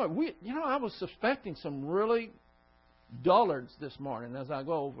boy, I was suspecting some really dullards this morning as I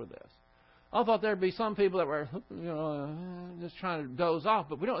go over this. I thought there'd be some people that were, just trying to doze off,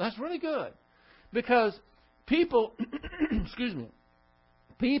 but we don't. That's really good, because people,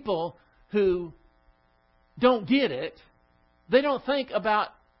 people who don't get it, they don't think about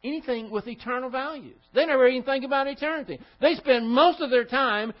anything with eternal values. They never even think about eternity. They spend most of their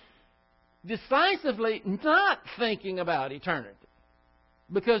time decisively not thinking about eternity,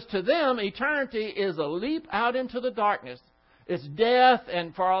 because to them, eternity is a leap out into the darkness. It's death,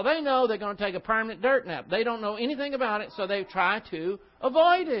 and for all they know, they're going to take a permanent dirt nap. They don't know anything about it, so they try to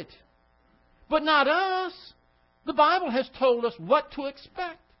avoid it. But not us. The Bible has told us what to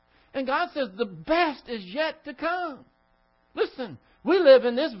expect. And God says the best is yet to come. Listen, we live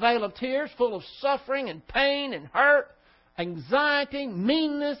in this vale of tears full of suffering and pain and hurt, anxiety,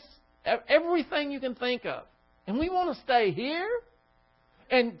 meanness, everything you can think of. And we want to stay here?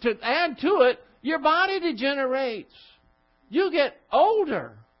 And to add to it, your body degenerates. You get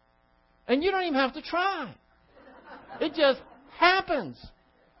older, and you don't even have to try. It just happens.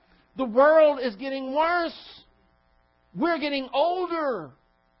 The world is getting worse. We're getting older.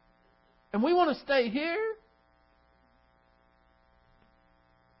 And we want to stay here?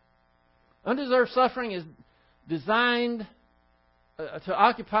 Undeserved suffering is designed to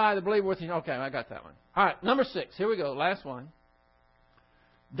occupy the believer with... Okay, I got that one. All right, number 6. Here we go. Last one.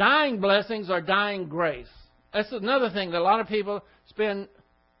 Dying blessings are dying grace. That's another thing that a lot of people spend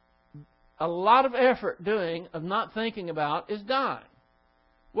a lot of effort doing, of not thinking about, is dying.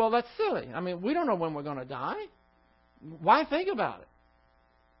 Well, that's silly. I mean, we don't know when we're going to die. Why think about it?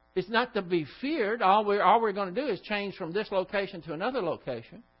 It's not to be feared. All we're going to do is change from this location to another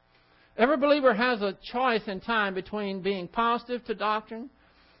location. Every believer has a choice in time between being positive to doctrine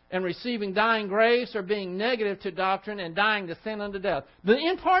and receiving dying grace, or being negative to doctrine and dying to sin unto death. The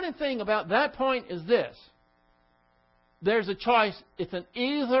important thing about that point is this. There's a choice. It's an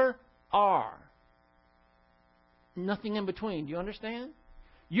either-or. Nothing in between. Do you understand?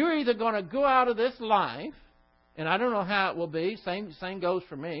 You're either going to go out of this life, and I don't know how it will be. Same goes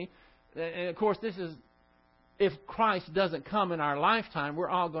for me. And of course, this is, if Christ doesn't come in our lifetime, we're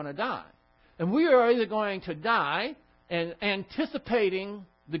all going to die. And we are either going to die and anticipating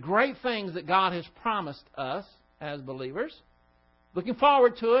the great things that God has promised us as believers, looking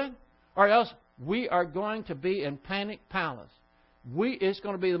forward to it, or else we are going to be in panic palace. It's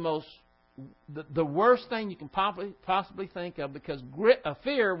going to be the worst thing you can possibly think of, because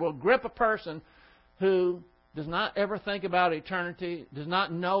fear will grip a person who does not ever think about eternity, does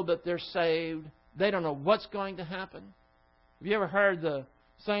not know that they're saved. They don't know what's going to happen. Have you ever heard the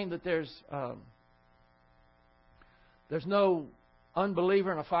saying that there's no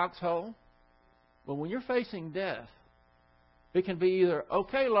unbeliever in a foxhole? Well, when you're facing death, it can be either,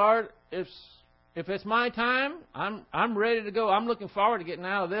 okay, Lord, if it's my time, I'm ready to go. I'm looking forward to getting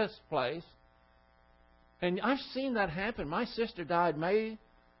out of this place. And I've seen that happen. My sister died March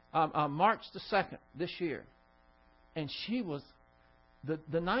the 2nd this year. And she was,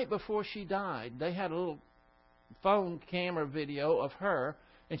 the night before she died, they had a little phone camera video of her,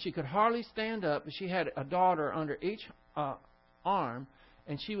 and she could hardly stand up. She had a daughter under each arm,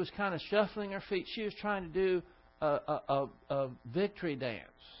 and she was kind of shuffling her feet. She was trying to do a victory dance.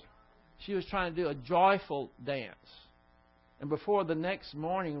 She was trying to do a joyful dance. And before the next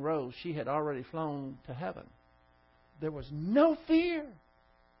morning rose, she had already flown to heaven. There was no fear.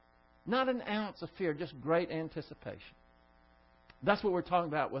 Not an ounce of fear, just great anticipation. That's what we're talking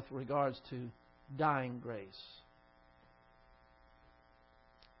about with regards to dying grace.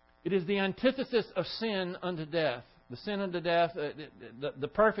 It is the antithesis of sin unto death. The sin unto death, the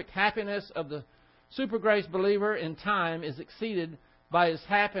perfect happiness of the super grace believer in time is exceeded by his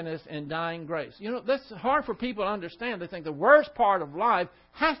happiness in dying grace. You know, that's hard for people to understand. They think the worst part of life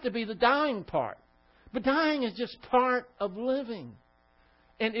has to be the dying part. But dying is just part of living.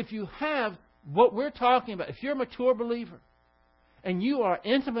 And if you have what we're talking about, if you're a mature believer, and you are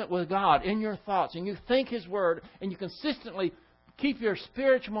intimate with God in your thoughts, and you think His Word, and you consistently keep your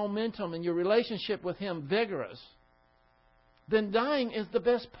spiritual momentum and your relationship with Him vigorous, then dying is the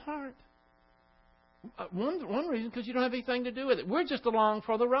best part. One reason, because you don't have anything to do with it. We're just along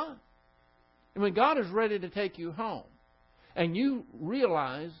for the ride. And when God is ready to take you home, and you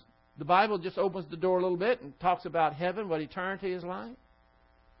realize the Bible just opens the door a little bit and talks about heaven, what eternity is like,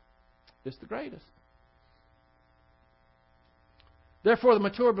 it's the greatest. Therefore, the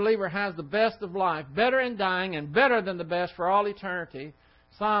mature believer has the best of life, better in dying and better than the best for all eternity.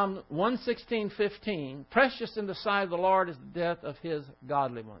 Psalm 116:15, precious in the sight of the Lord is the death of His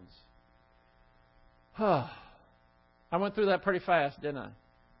godly ones. I went through that pretty fast, didn't I?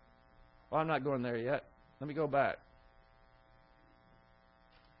 Well, I'm not going there yet. Let me go back.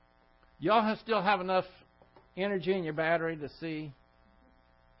 Y'all still have enough energy in your battery to see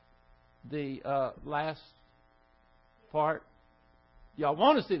the last part? Y'all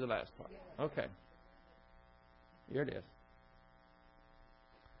want to see the last part? Okay. Here it is.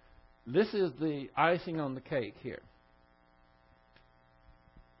 This is the icing on the cake here.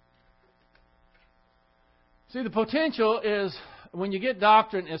 See, the potential is, when you get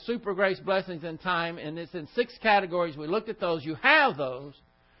doctrine, is super grace, blessings, and time, and it's in 6 categories. We looked at those. You have those.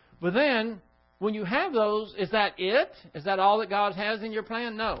 But then, when you have those, is that it? Is that all that God has in your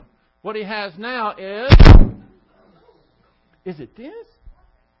plan? No. What He has now is it this?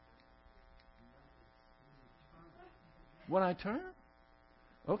 When I turn?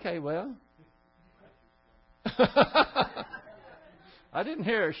 Okay, well. I didn't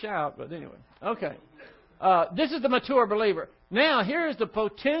hear her shout, but anyway. Okay. This is the mature believer. Now, here's the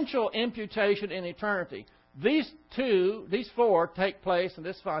potential imputation in eternity. These 4 take place, and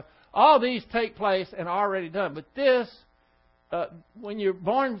this 5. All these take place and are already done. But this, when you're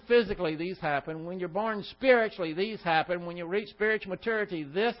born physically, these happen. When you're born spiritually, these happen. When you reach spiritual maturity,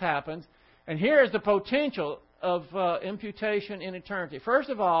 this happens. And here is the potential of imputation in eternity. First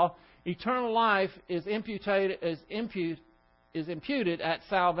of all, eternal life is imputed at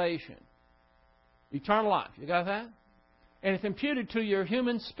salvation. Eternal life. You got that? And it's imputed to your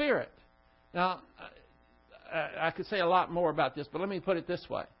human spirit. Now, I could say a lot more about this, but let me put it this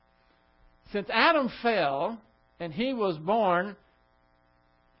way. Since Adam fell and he was born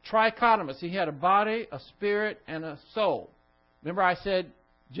trichotomous, he had a body, a spirit, and a soul. Remember I said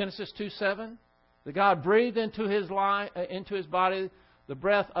Genesis 2:7? That God breathed into his body the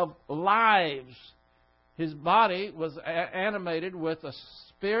breath of lives. His body was animated with a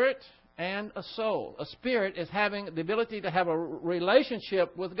spirit and a soul. A spirit is having the ability to have a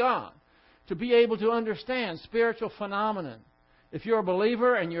relationship with God, to be able to understand spiritual phenomenon. If you're a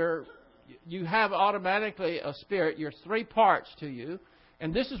believer and you have automatically a spirit, there's 3 parts to you,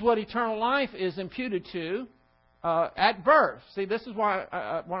 and this is what eternal life is imputed to at birth. See, this is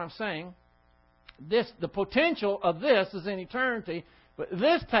why what I'm saying. The potential of this is in eternity, but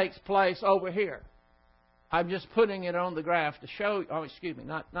this takes place over here. I'm just putting it on the graph to show. Oh, excuse me,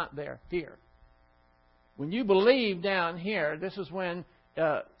 not there. Here. When you believe down here, this is when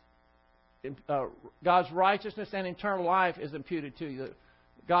God's righteousness and eternal life is imputed to you.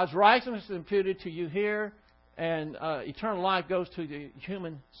 God's righteousness is imputed to you here, and eternal life goes to the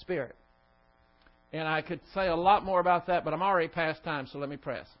human spirit. And I could say a lot more about that, but I'm already past time, so let me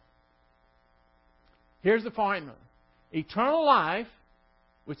press. Here's the formula. Eternal life,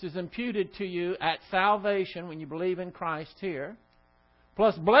 which is imputed to you at salvation when you believe in Christ here,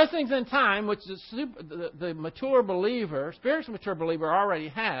 plus blessings in time, which the mature believer, spiritual mature believer already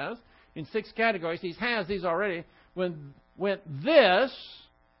has in 6 categories. He has these already. When this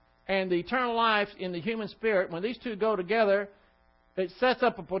and the eternal life in the human spirit, when these 2 go together, it sets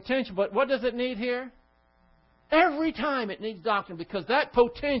up a potential. But what does it need here? Every time it needs doctrine, because that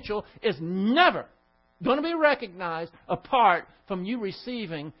potential is never going to be recognized apart from you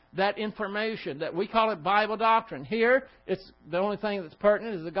receiving that information. That we call it Bible doctrine. Here, it's the only thing that's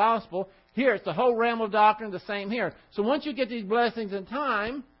pertinent is the gospel. Here, it's the whole realm of doctrine, the same here. So once you get these blessings in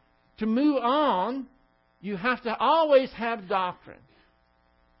time, to move on, you have to always have doctrine.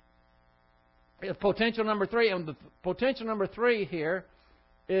 Potential number 3, and the potential number 3 here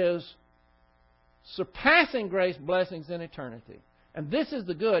is surpassing grace, blessings in eternity. And this is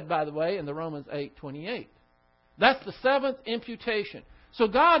the good, by the way, in the Romans 8:28. That's the 7th imputation. So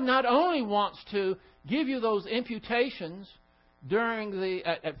God not only wants to give you those imputations during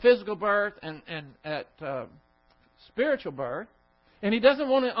at physical birth and at spiritual birth, and He doesn't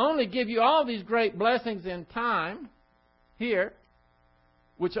want to only give you all these great blessings in time here,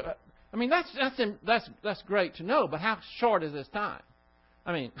 which I mean that's great to know. But how short is this time?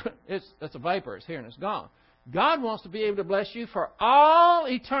 I mean, it's a vapor. It's here and it's gone. God wants to be able to bless you for all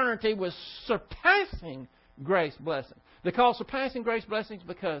eternity with surpassing grace blessings. They're called surpassing grace blessings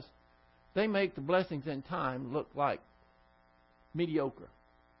because they make the blessings in time look like mediocre.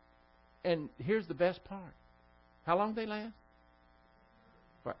 And here's the best part. How long do they last?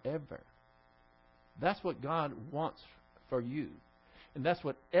 Forever. That's what God wants for you. And that's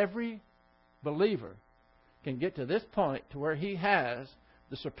what every believer can get to this point to where he has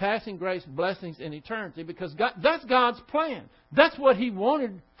the surpassing grace blessings in eternity, because that's God's plan. That's what He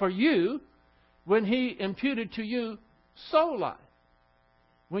wanted for you when He imputed to you soul life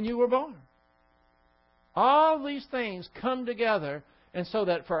when you were born. All these things come together, and so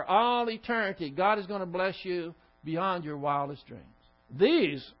that for all eternity, God is going to bless you beyond your wildest dreams.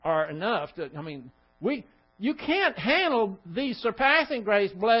 These are enough to, you can't handle these surpassing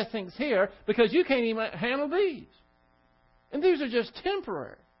grace blessings here because you can't even handle these. And these are just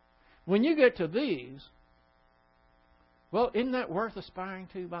temporary. When you get to these, well, isn't that worth aspiring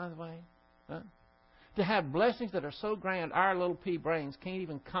to, by the way? Huh? To have blessings that are so grand our little pea brains can't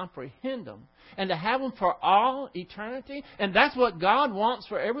even comprehend them. And to have them for all eternity. And that's what God wants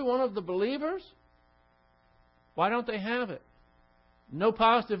for every one of the believers. Why don't they have it? No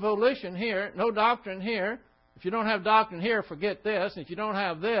positive volition here. No doctrine here. If you don't have doctrine here, forget this. And if you don't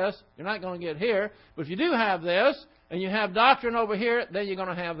have this, you're not going to get here. But if you do have this, and you have doctrine over here, then you're going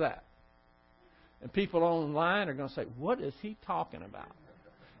to have that. And people online are going to say, what is he talking about?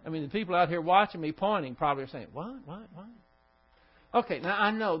 The people out here watching me pointing probably are saying, what? Okay, now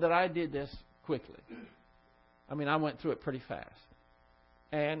I know that I did this quickly. I went through it pretty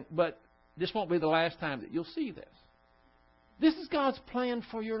fast. But this won't be the last time that you'll see this. This is God's plan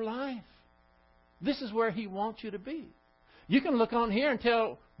for your life. This is where He wants you to be. You can look on here and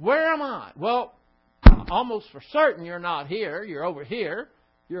tell, where am I? Well, almost for certain you're not here. You're over here.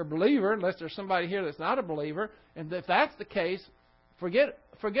 You're a believer, unless there's somebody here that's not a believer. And if that's the case, forget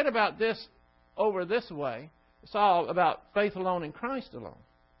about this over this way. It's all about faith alone in Christ alone.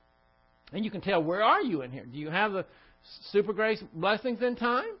 And you can tell, where are you in here? Do you have the super grace blessings in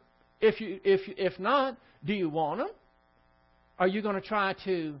time? If not, do you want them? Are you going to try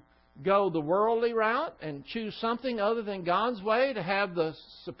to go the worldly route and choose something other than God's way to have the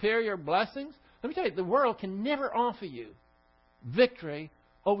superior blessings? Let me tell you, the world can never offer you victory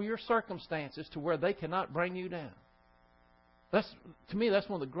over your circumstances to where they cannot bring you down. To me, that's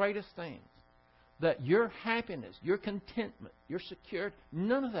one of the greatest things. That your happiness, your contentment, your security,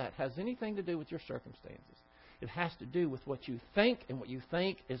 none of that has anything to do with your circumstances. It has to do with what you think, and what you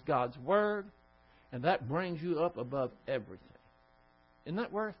think is God's Word, and that brings you up above everything. Isn't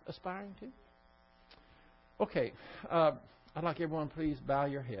that worth aspiring to? Okay, I'd like everyone, please bow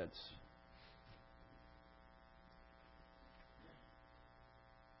your heads.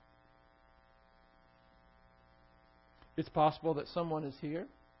 It's possible that someone is here,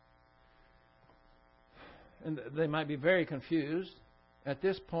 and they might be very confused at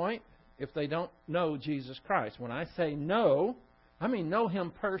this point if they don't know Jesus Christ. When I say know, I mean know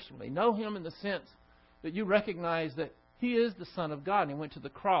Him personally. Know Him in the sense that you recognize that He is the Son of God, and He went to the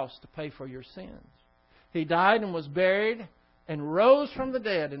cross to pay for your sins. He died and was buried and rose from the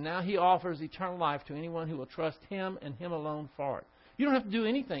dead, and now He offers eternal life to anyone who will trust Him and Him alone for it. You don't have to do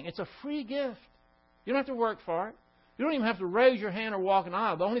anything. It's a free gift. You don't have to work for it. You don't even have to raise your hand or walk an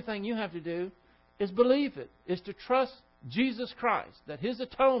aisle. The only thing you have to do is believe it, is to trust Jesus Christ, that His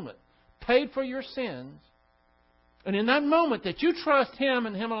atonement paid for your sins. And in that moment that you trust Him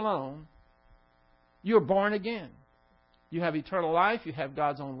and Him alone, you're born again. You have eternal life. You have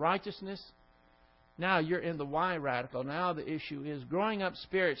God's own righteousness. Now you're in the Y radical. Now the issue is growing up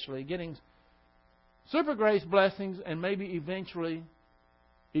spiritually, getting super grace blessings, and maybe eventually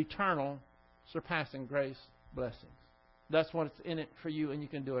eternal surpassing grace blessings. That's what's in it for you, and you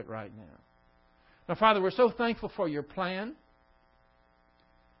can do it right now. Now, Father, we're so thankful for your plan.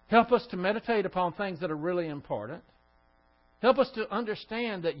 Help us to meditate upon things that are really important. Help us to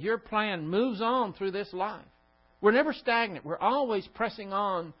understand that your plan moves on through this life. We're never stagnant. We're always pressing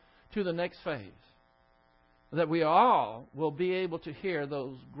on to the next phase. That we all will be able to hear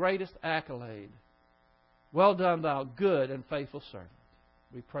those greatest accolades. Well done, thou good and faithful servant.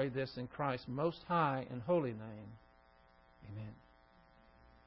 We pray this in Christ's most high and holy name. Amen.